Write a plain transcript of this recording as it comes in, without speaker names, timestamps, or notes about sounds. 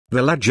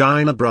The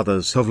Lagina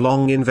brothers have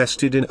long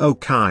invested in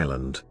Oak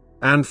Island,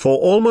 and for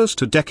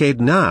almost a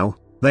decade now,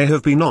 they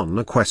have been on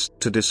a quest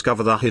to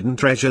discover the hidden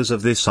treasures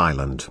of this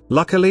island.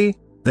 Luckily,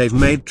 they've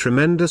made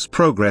tremendous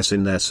progress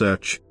in their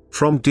search,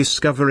 from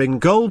discovering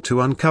gold to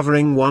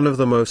uncovering one of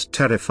the most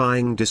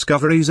terrifying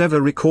discoveries ever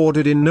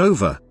recorded in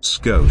Nova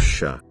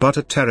Scotia. But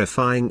a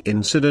terrifying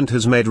incident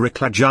has made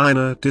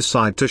Lagina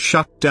decide to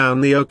shut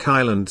down the Oak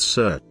Island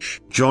search.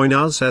 Join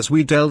us as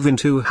we delve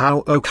into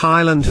how Oak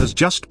Island has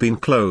just been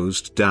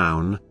closed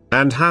down,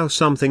 and how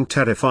something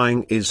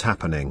terrifying is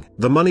happening.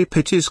 The money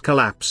pit is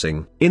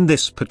collapsing. In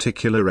this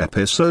particular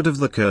episode of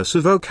The Curse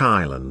of Oak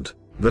Island,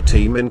 the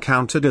team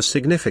encountered a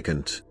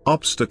significant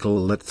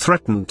obstacle that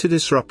threatened to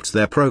disrupt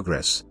their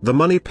progress. The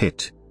money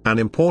pit, an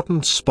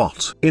important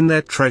spot in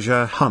their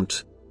treasure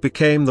hunt,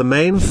 became the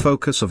main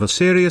focus of a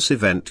serious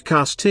event,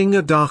 casting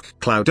a dark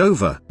cloud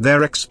over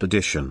their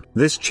expedition.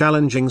 This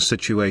challenging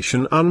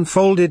situation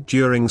unfolded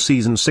during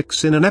Season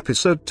 6 in an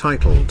episode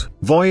titled,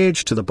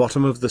 Voyage to the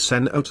Bottom of the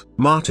Cenote.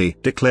 Marty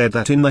declared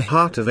that in the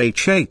heart of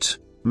H8,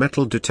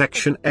 metal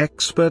detection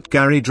expert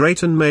Gary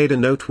Drayton made a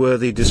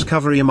noteworthy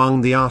discovery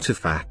among the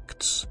artifacts.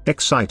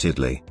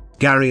 Excitedly,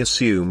 Gary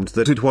assumed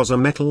that it was a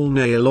metal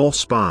nail or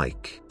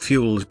spike.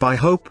 Fueled by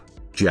hope,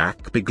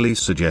 Jack Bigley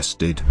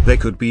suggested they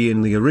could be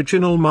in the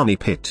original money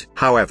pit.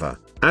 However,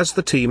 as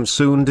the team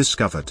soon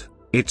discovered,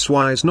 it's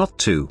wise not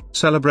to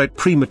celebrate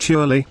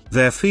prematurely.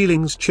 Their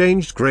feelings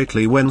changed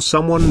greatly when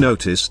someone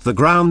noticed the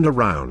ground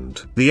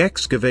around the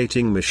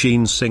excavating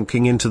machine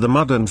sinking into the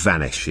mud and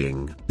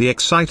vanishing. The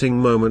exciting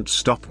moment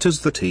stopped as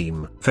the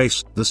team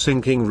faced the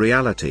sinking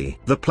reality.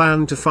 The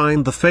plan to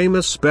find the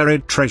famous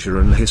buried treasure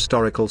and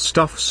historical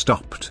stuff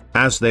stopped,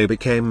 as they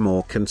became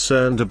more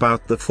concerned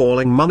about the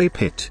falling money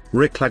pit.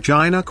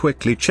 Lagina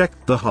quickly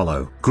checked the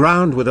hollow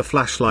ground with a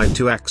flashlight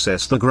to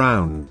access the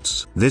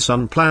grounds. This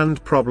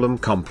unplanned problem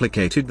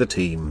complicated the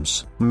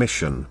team's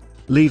mission,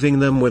 leaving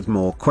them with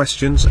more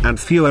questions and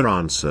fewer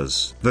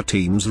answers. The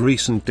team's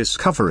recent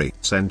discovery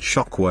sent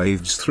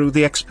shockwaves through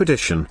the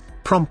expedition,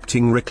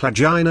 prompting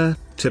Lagina,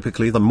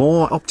 typically the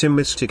more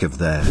optimistic of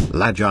their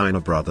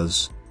Lagina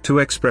brothers, to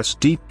express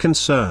deep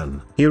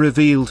concern. He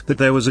revealed that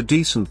there was a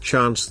decent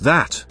chance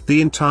that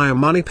the entire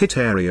money pit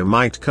area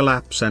might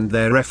collapse and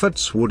their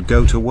efforts would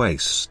go to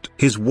waste.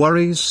 His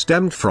worries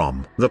stemmed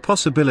from the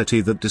possibility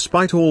that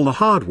despite all the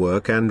hard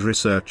work and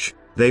research,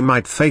 they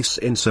might face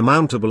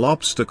insurmountable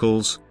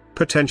obstacles,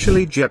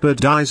 potentially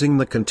jeopardizing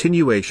the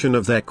continuation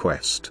of their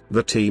quest.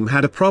 The team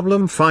had a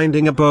problem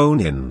finding a bone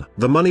in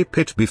the money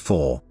pit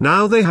before.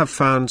 Now they have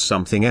found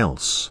something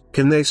else.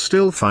 Can they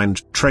still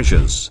find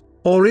treasures?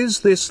 Or is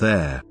this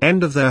their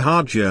end of their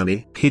hard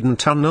journey? Hidden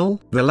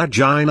tunnel? The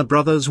Lagina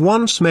brothers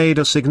once made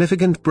a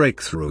significant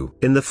breakthrough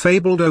in the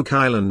fabled Oak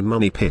Island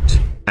money pit,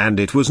 and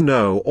it was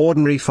no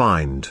ordinary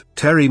find.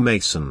 Terry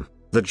Mason,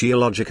 the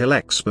geological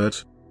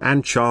expert,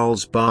 and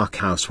Charles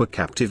Barkhouse were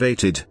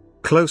captivated,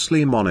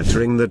 closely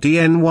monitoring the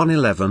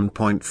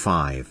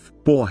DN111.5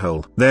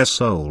 borehole. Their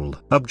sole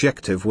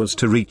objective was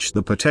to reach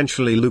the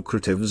potentially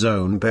lucrative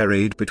zone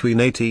buried between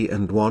 80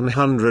 and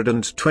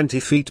 120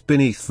 feet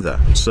beneath the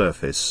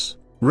surface.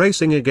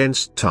 Racing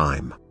against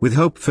time, with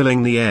hope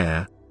filling the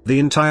air, the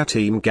entire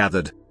team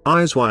gathered,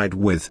 eyes wide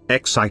with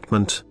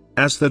excitement,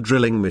 as the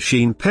drilling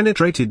machine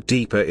penetrated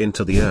deeper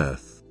into the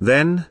earth.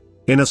 Then,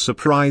 in a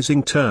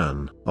surprising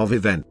turn of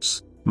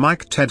events,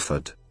 Mike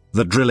Tedford,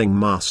 the drilling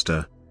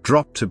master,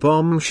 dropped a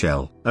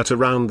bombshell. At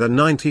around the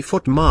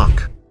 90-foot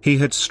mark, he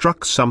had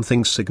struck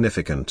something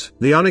significant.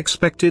 The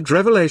unexpected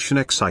revelation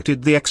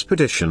excited the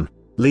expedition,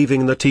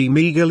 leaving the team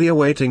eagerly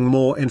awaiting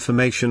more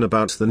information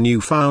about the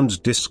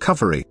newfound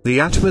discovery.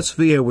 The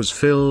atmosphere was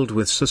filled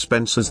with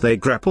suspense as they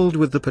grappled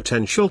with the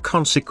potential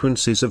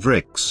consequences of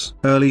Rick's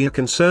earlier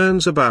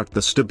concerns about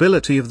the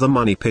stability of the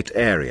money pit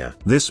area.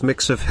 This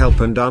mix of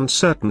help and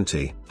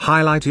uncertainty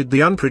highlighted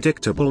the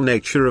unpredictable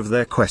nature of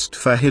their quest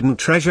for hidden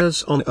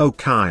treasures on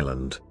Oak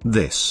Island.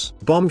 This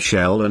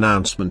bombshell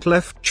announcement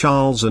left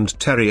Charles and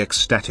Terry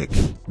ecstatic,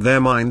 their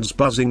minds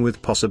buzzing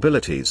with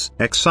possibilities.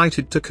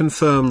 Excited to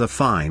confirm the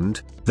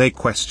find, they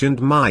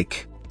questioned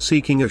Mike,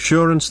 seeking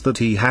assurance that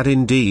he had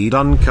indeed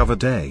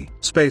uncovered a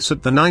space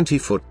at the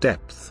 90-foot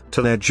depth.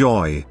 To their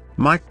joy,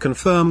 Mike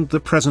confirmed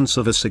the presence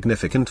of a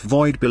significant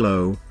void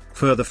below,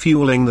 further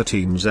fueling the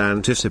team's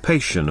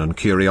anticipation and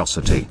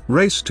curiosity.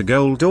 Race to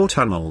gold or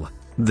tunnel?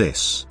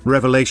 This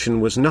revelation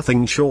was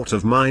nothing short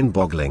of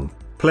mind-boggling,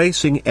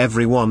 placing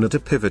everyone at a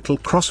pivotal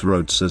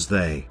crossroads as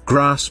they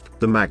grasped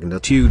the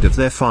magnitude of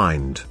their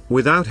find.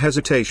 Without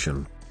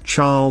hesitation,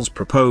 Charles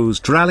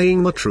proposed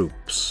rallying the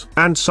troops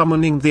and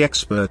summoning the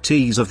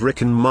expertise of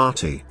Rick and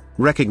Marty,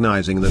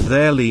 recognizing that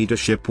their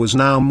leadership was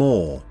now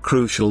more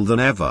crucial than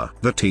ever.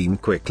 The team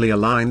quickly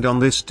aligned on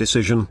this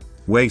decision.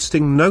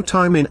 Wasting no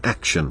time in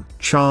action,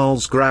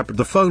 Charles grabbed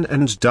the phone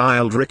and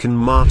dialed Rick and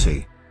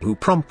Marty, who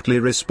promptly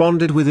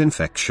responded with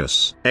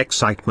infectious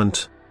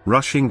excitement,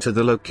 rushing to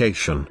the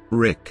location.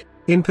 Rick,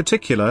 in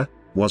particular,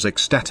 was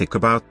ecstatic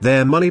about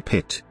their money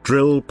pit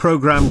drill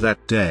program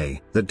that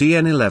day. The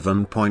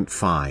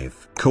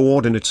DN11.5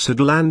 coordinates had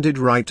landed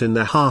right in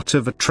the heart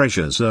of a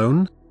treasure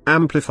zone,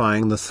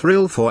 amplifying the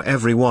thrill for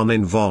everyone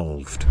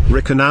involved.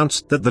 Rick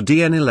announced that the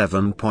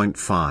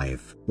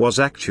DN11.5 was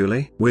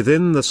actually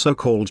within the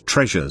so-called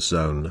treasure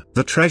zone.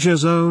 The treasure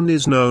zone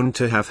is known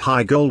to have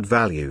high gold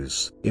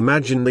values.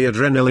 Imagine the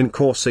adrenaline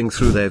coursing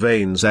through their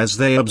veins as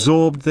they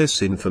absorbed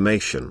this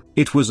information.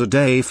 It was a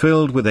day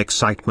filled with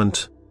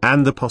excitement,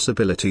 and the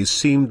possibilities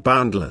seemed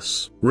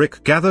boundless.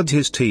 Rick gathered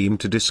his team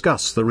to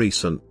discuss the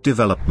recent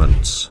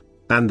developments,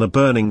 and the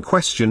burning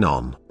question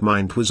on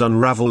mind was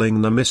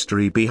unraveling the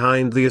mystery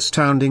behind the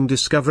astounding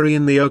discovery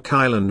in the Oak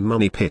Island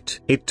money pit.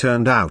 It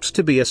turned out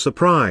to be a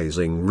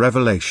surprising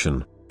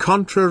revelation,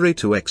 contrary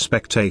to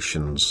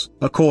expectations.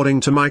 According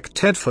to Mike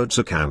Tedford's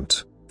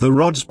account, the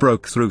rods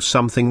broke through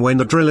something when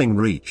the drilling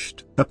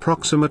reached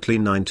approximately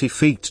 90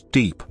 feet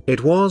deep.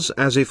 It was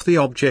as if the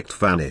object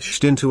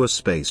vanished into a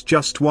space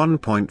just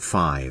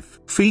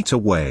 1.5 feet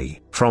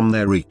away from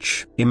their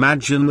reach.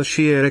 Imagine the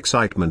sheer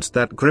excitement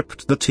that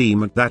gripped the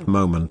team at that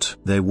moment.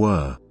 They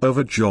were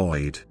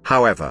overjoyed.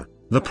 However,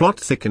 the plot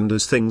thickened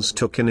as things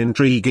took an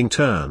intriguing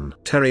turn.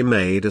 Terry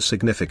made a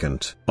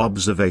significant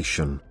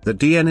observation. The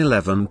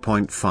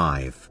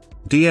DN11.5,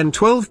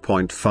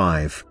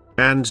 DN12.5,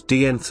 and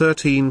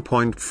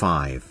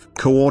DN13.5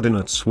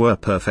 coordinates were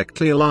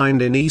perfectly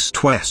aligned in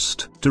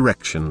east-west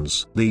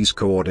directions. These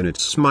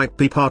coordinates might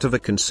be part of a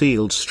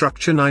concealed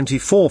structure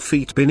 94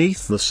 feet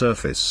beneath the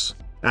surface,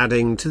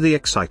 adding to the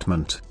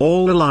excitement.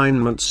 All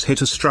alignments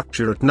hit a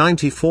structure at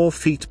 94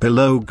 feet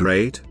below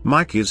grade.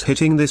 Mike is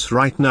hitting this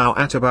right now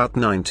at about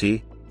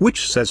 90,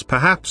 which says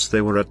perhaps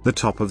they were at the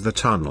top of the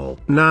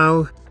tunnel.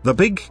 Now, the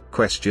big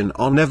question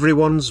on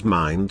everyone's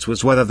minds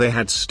was whether they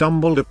had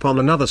stumbled upon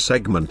another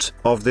segment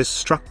of this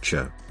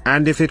structure,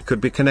 and if it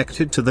could be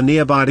connected to the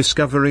nearby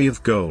discovery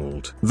of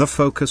gold. The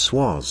focus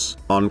was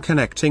on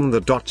connecting the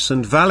dots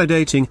and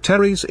validating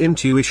Terry's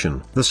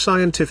intuition. The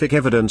scientific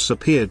evidence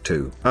appeared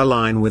to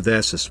align with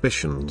their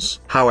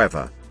suspicions.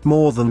 However,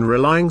 more than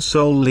relying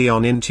solely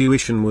on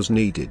intuition was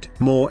needed.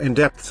 More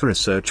in-depth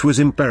research was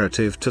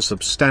imperative to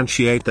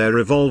substantiate their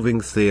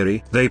evolving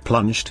theory. They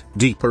plunged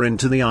deeper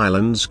into the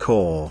island's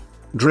core,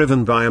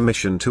 driven by a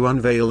mission to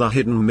unveil the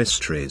hidden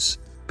mysteries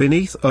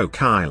beneath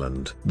Oak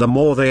Island. The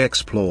more they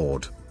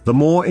explored, the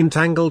more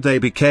entangled they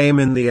became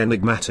in the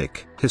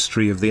enigmatic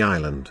history of the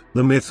island.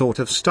 The mere thought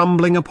of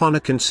stumbling upon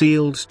a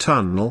concealed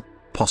tunnel,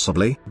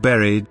 possibly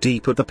buried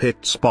deep at the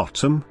pit's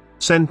bottom,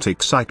 sent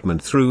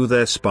excitement through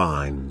their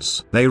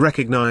spines. They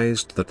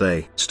recognized that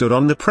they stood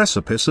on the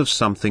precipice of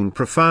something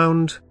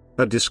profound,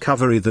 a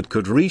discovery that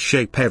could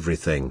reshape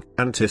everything.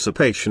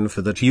 Anticipation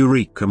for that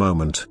eureka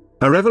moment,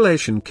 a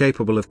revelation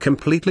capable of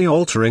completely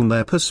altering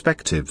their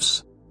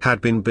perspectives,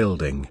 had been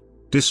building.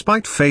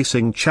 Despite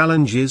facing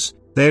challenges,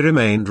 they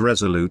remained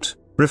resolute,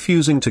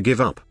 refusing to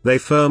give up. They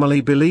firmly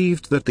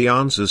believed that the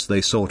answers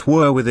they sought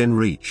were within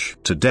reach.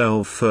 To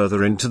delve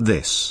further into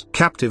this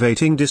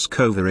captivating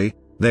discovery,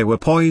 they were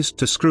poised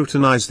to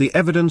scrutinize the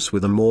evidence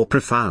with a more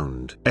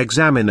profound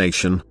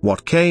examination.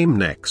 What came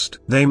next?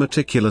 They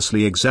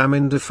meticulously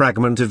examined a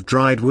fragment of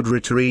dried wood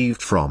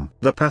retrieved from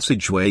the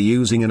passageway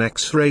using an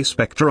X-ray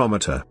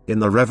spectrometer. In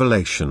the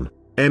revelation,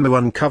 Emma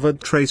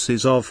uncovered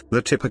traces of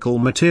the typical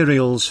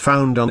materials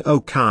found on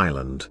Oak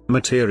Island.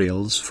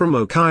 Materials from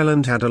Oak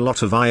Island had a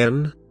lot of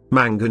iron,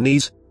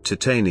 manganese,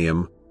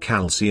 titanium,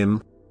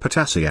 calcium,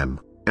 potassium,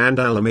 and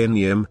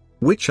aluminium,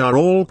 which are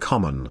all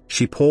common.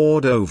 She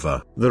pored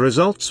over the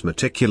results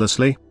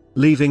meticulously,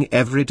 leaving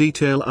every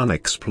detail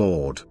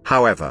unexplored.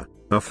 However,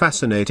 a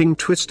fascinating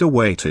twist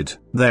awaited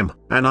them.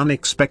 An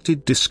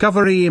unexpected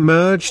discovery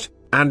emerged,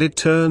 and it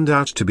turned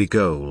out to be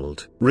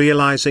gold.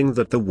 Realizing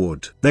that the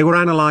wood they were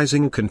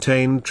analyzing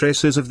contained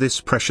traces of this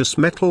precious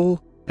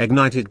metal,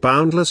 ignited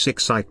boundless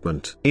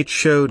excitement. It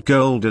showed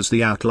gold as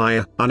the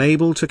outlier.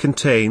 Unable to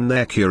contain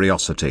their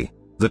curiosity,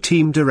 the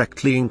team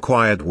directly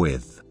inquired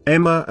with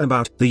Emma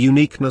about the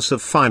uniqueness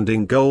of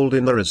finding gold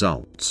in the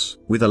results.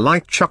 With a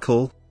light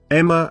chuckle,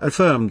 Emma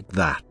affirmed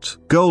that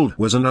gold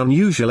was an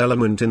unusual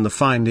element in the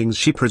findings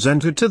she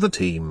presented to the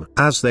team.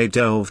 As they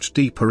delved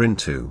deeper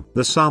into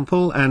the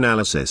sample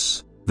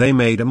analysis, they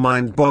made a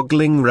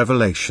mind-boggling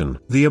revelation.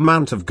 The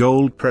amount of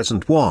gold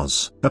present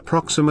was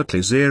approximately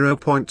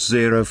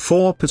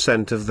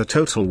 0.04% of the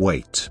total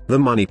weight. The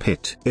money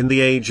pit. In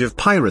the age of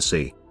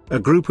piracy, a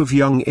group of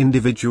young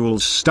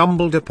individuals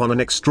stumbled upon an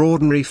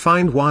extraordinary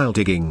find while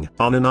digging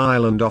on an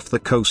island off the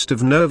coast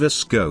of Nova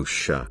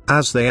Scotia.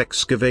 As they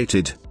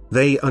excavated,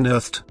 they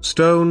unearthed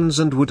stones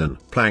and wooden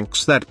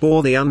planks that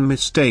bore the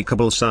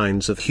unmistakable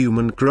signs of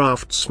human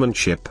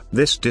craftsmanship.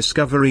 This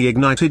discovery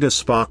ignited a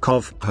spark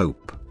of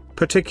hope,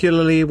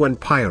 particularly when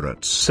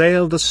pirates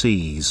sailed the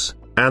seas,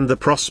 and the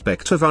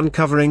prospect of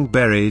uncovering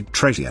buried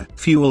treasure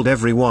fueled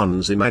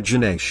everyone's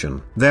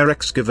imagination. Their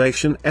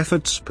excavation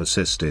efforts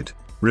persisted,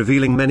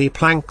 revealing many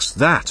planks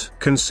that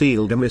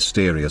concealed a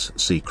mysterious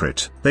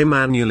secret. They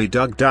manually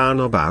dug down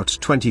about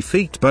 20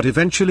 feet but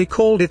eventually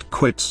called it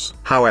quits.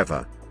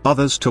 However,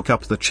 Others took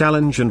up the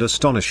challenge and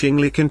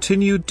astonishingly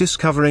continued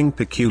discovering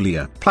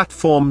peculiar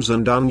platforms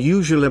and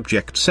unusual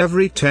objects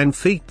every 10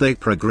 feet they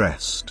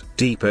progressed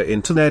deeper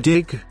into their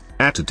dig.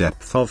 At a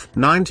depth of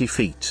 90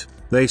 feet,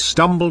 they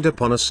stumbled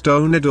upon a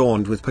stone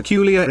adorned with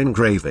peculiar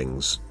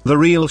engravings. The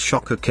real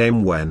shocker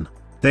came when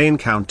they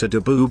encountered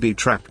a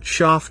booby-trapped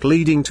shaft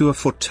leading to a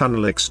foot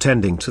tunnel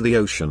extending to the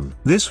ocean.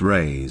 This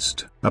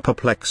raised a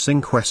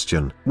perplexing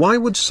question. Why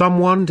would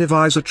someone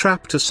devise a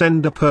trap to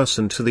send a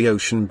person to the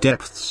ocean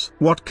depths?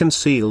 What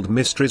concealed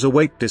mysteries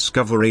await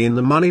discovery in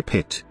the money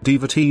pit?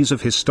 Devotees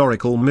of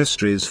historical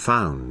mysteries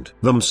found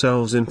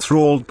themselves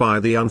enthralled by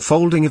the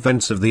unfolding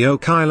events of the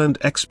Oak Island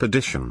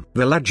expedition.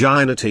 The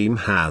Lagina team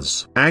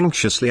has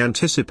anxiously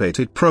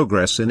anticipated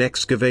progress in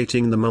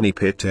excavating the money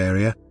pit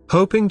area,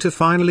 hoping to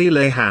finally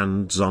lay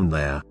hands on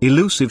their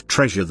elusive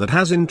treasure that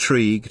has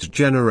intrigued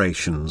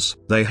generations.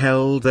 They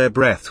held their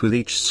breath with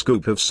each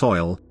scoop of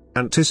soil,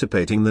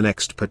 anticipating the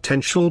next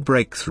potential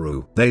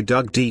breakthrough. They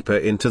dug deeper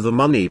into the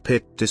money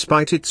pit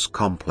despite its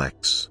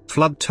complex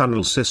flood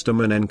tunnel system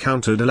and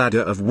encountered a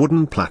ladder of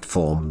wooden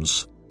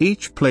platforms,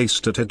 each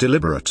placed at a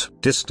deliberate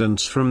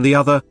distance from the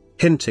other,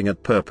 hinting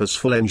at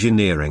purposeful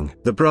engineering.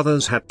 The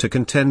brothers had to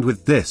contend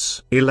with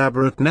this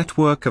elaborate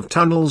network of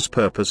tunnels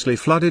purposely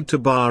flooded to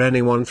bar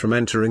anyone from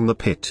entering the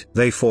pit.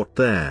 They fought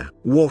their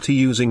water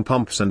using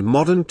pumps and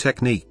modern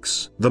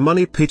techniques. The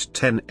Money Pit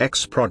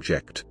 10X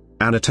project,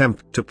 an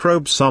attempt to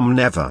probe some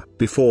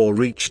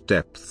never-before-reached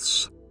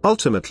depths,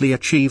 ultimately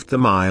achieved the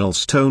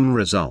milestone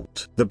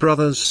result. The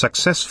brothers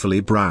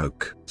successfully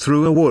broke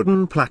through a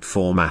wooden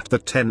platform at the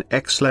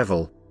 10X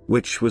level,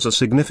 which was a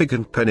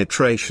significant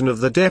penetration of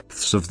the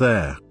depths of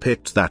their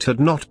pit that had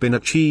not been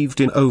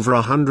achieved in over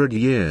 100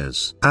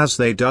 years. As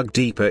they dug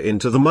deeper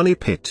into the money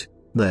pit,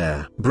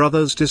 their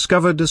brothers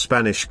discovered a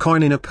Spanish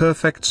coin in a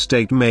perfect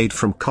state made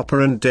from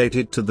copper and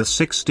dated to the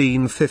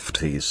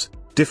 1650s,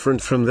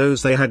 different from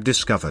those they had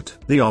discovered.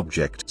 The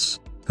objects,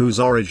 whose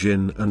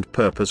origin and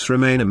purpose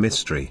remain a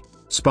mystery,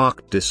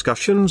 sparked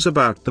discussions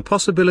about the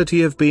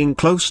possibility of being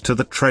close to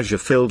the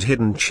treasure-filled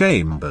hidden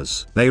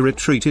chambers. They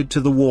retreated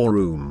to the war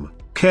room,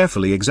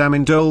 carefully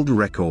examined old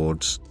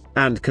records,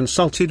 and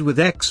consulted with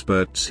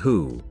experts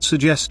who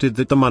suggested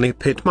that the money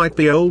pit might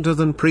be older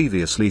than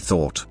previously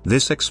thought.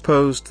 This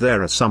exposed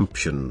their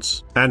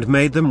assumptions, and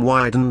made them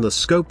widen the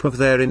scope of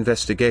their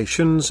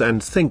investigations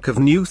and think of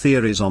new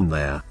theories on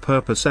their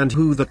purpose and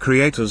who the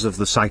creators of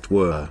the site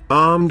were.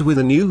 Armed with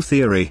a new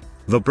theory,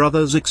 the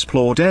brothers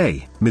explored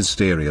a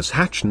mysterious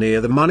hatch near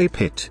the money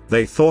pit.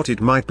 They thought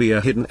it might be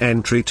a hidden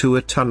entry to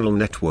a tunnel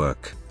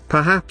network,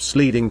 perhaps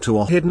leading to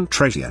a hidden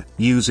treasure.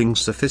 Using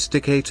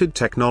sophisticated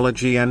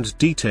technology and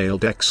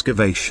detailed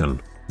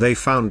excavation, they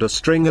found a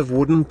string of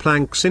wooden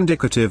planks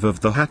indicative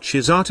of the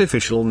hatch's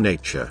artificial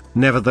nature.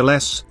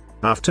 Nevertheless,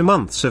 after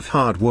months of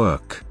hard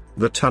work,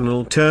 the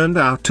tunnel turned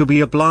out to be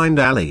a blind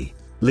alley,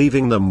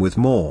 leaving them with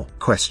more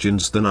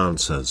questions than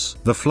answers.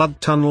 The flood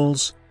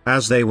tunnels,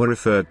 as they were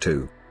referred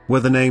to, were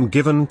the name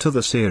given to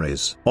the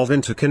series of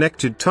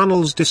interconnected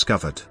tunnels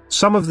discovered.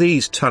 Some of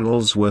these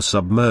tunnels were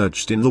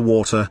submerged in the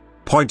water,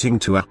 pointing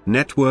to a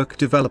network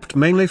developed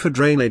mainly for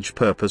drainage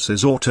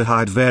purposes or to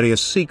hide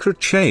various secret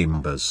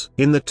chambers.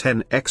 In the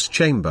 10X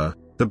chamber,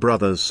 the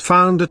brothers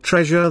found a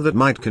treasure that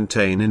might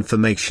contain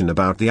information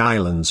about the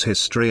island's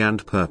history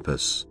and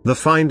purpose. The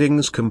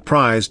findings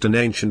comprised an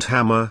ancient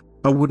hammer,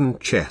 a wooden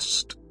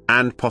chest,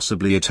 and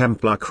possibly a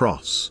Templar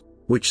cross,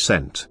 which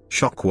sent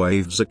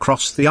shockwaves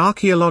across the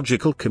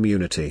archaeological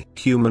community.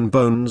 Human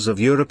bones of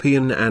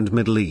European and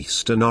Middle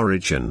Eastern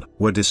origin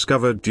were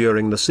discovered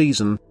during the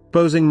season,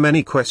 posing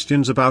many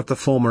questions about the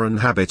former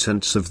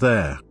inhabitants of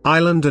their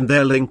island and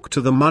their link to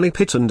the money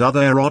pit and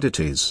other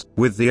oddities.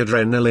 With the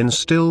adrenaline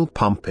still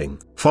pumping,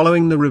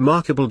 following the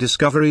remarkable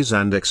discoveries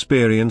and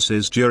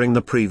experiences during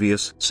the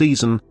previous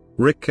season,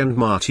 Rick and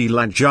Marty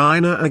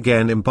Lagina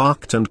again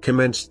embarked and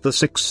commenced the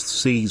 6th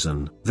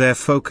season. Their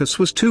focus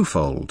was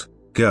twofold: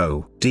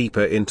 go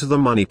deeper into the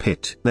money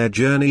pit. Their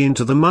journey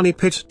into the money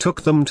pit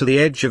took them to the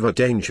edge of a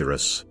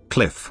dangerous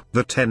cliff.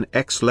 The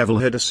 10X level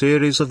had a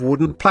series of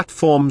wooden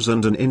platforms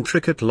and an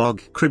intricate log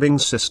cribbing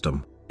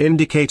system,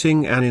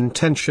 indicating an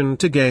intention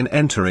to gain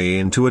entry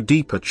into a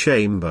deeper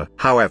chamber.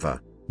 However,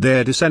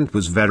 their descent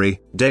was very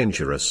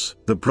dangerous.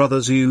 The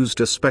brothers used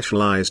a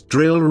specialized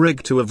drill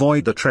rig to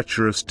avoid the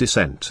treacherous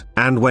descent,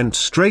 and went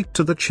straight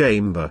to the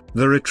chamber.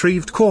 The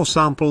retrieved core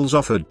samples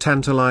offered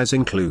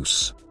tantalizing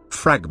clues: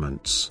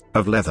 fragments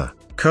of leather,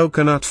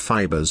 coconut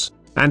fibers,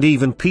 and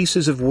even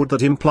pieces of wood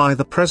that imply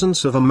the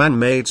presence of a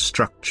man-made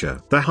structure.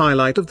 The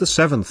highlight of the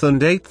 7th and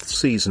 8th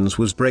seasons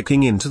was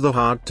breaking into the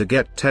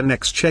hard-to-get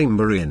 10X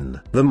chamber in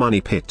the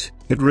money pit.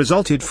 It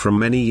resulted from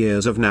many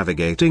years of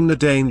navigating the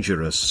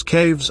dangerous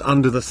caves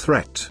under the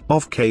threat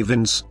of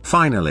cave-ins.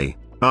 Finally,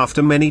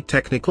 after many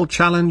technical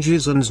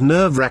challenges and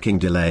nerve-wracking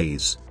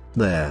delays,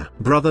 their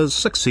brothers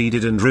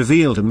succeeded and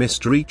revealed a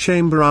mystery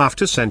chamber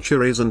after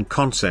centuries and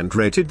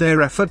concentrated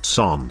their efforts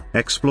on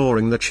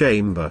exploring the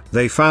chamber.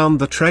 They found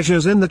the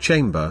treasures in the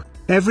chamber,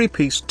 every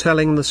piece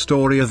telling the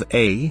story of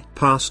a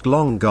past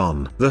long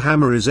gone. The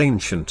hammer is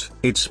ancient,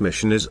 its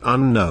mission is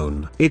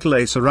unknown. It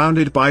lay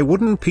surrounded by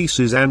wooden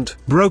pieces and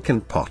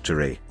broken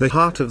pottery. The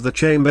heart of the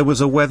chamber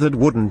was a weathered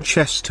wooden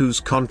chest whose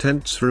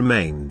contents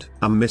remained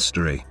a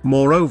mystery.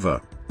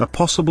 Moreover, a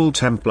possible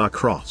Templar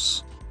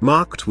cross,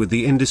 marked with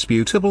the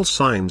indisputable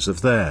signs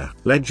of their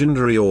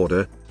legendary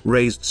order,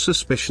 raised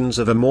suspicions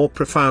of a more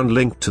profound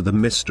link to the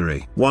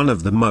mystery. One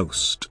of the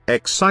most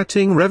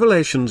exciting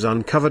revelations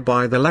uncovered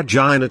by the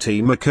Lagina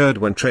team occurred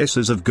when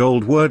traces of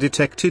gold were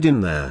detected in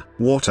their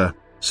water,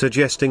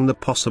 suggesting the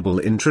possible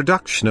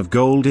introduction of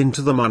gold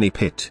into the money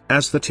pit.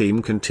 As the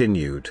team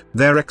continued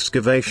their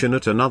excavation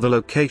at another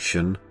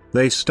location,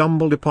 they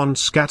stumbled upon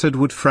scattered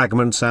wood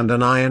fragments and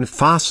an iron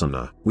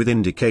fastener, with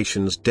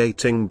indications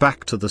dating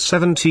back to the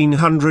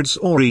 1700s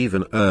or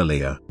even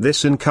earlier.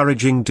 This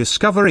encouraging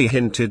discovery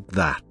hinted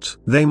that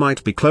they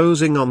might be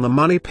closing on the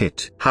money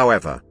pit.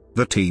 However,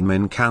 the team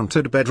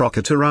encountered bedrock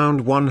at around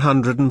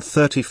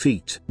 130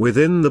 feet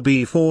within the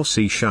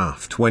B4C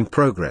shaft when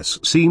progress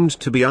seemed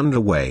to be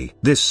underway.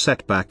 This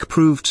setback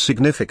proved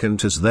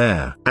significant as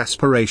their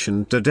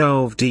aspiration to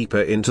delve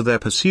deeper into their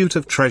pursuit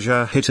of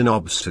treasure hit an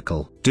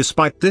obstacle.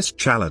 Despite this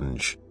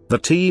challenge, the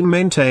team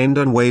maintained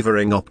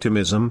unwavering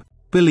optimism,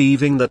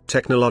 believing that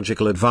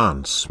technological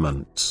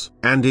advancements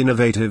and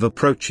innovative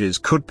approaches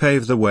could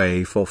pave the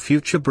way for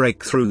future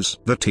breakthroughs.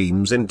 The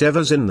team's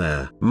endeavors in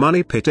their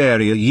money pit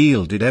area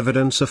yielded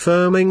evidence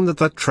affirming that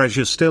the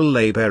treasure still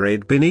lay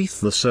buried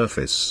beneath the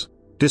surface.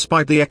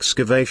 Despite the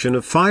excavation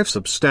of 5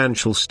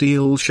 substantial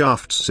steel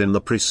shafts in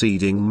the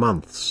preceding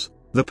months,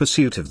 the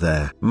pursuit of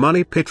their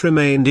money pit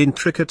remained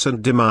intricate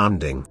and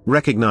demanding.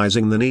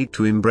 Recognizing the need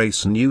to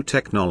embrace new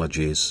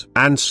technologies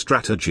and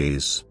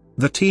strategies,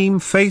 the team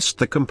faced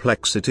the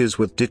complexities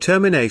with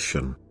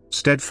determination,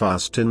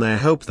 steadfast in their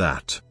hope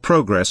that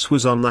progress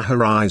was on the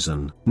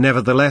horizon.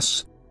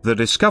 Nevertheless, the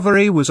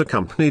discovery was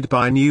accompanied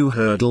by new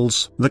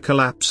hurdles. The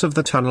collapse of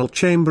the tunnel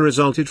chamber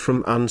resulted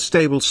from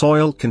unstable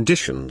soil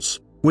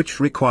conditions, which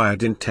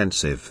required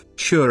intensive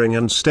shoring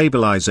and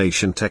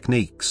stabilization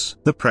techniques.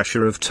 The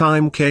pressure of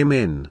time came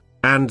in,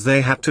 and they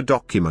had to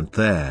document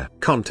their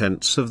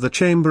contents of the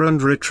chamber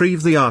and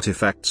retrieve the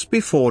artifacts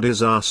before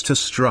disaster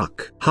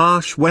struck.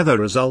 Harsh weather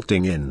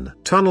resulting in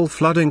tunnel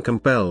flooding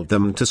compelled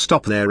them to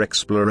stop their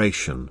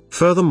exploration.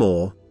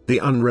 Furthermore, the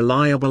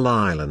unreliable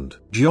island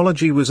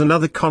geology was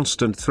another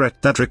constant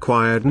threat that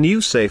required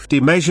new safety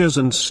measures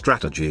and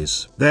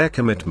strategies. Their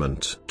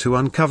commitment to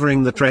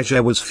uncovering the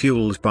treasure was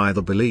fueled by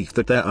the belief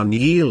that their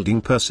unyielding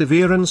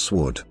perseverance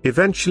would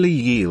eventually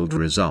yield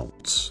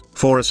results.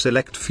 For a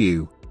select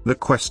few, the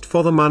quest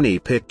for the money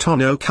pit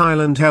on Oak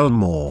Island held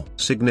more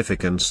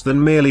significance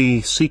than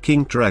merely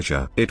seeking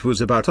treasure. It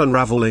was about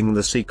unraveling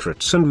the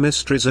secrets and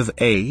mysteries of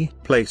a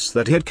place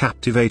that had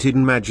captivated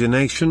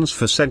imaginations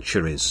for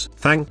centuries.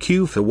 Thank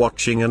you for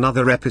watching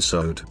another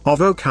episode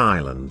of Oak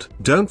Island.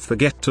 Don't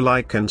forget to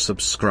like and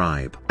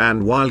subscribe.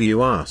 And while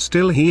you are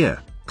still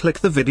here, click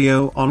the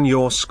video on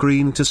your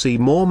screen to see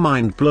more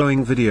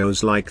mind-blowing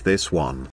videos like this one.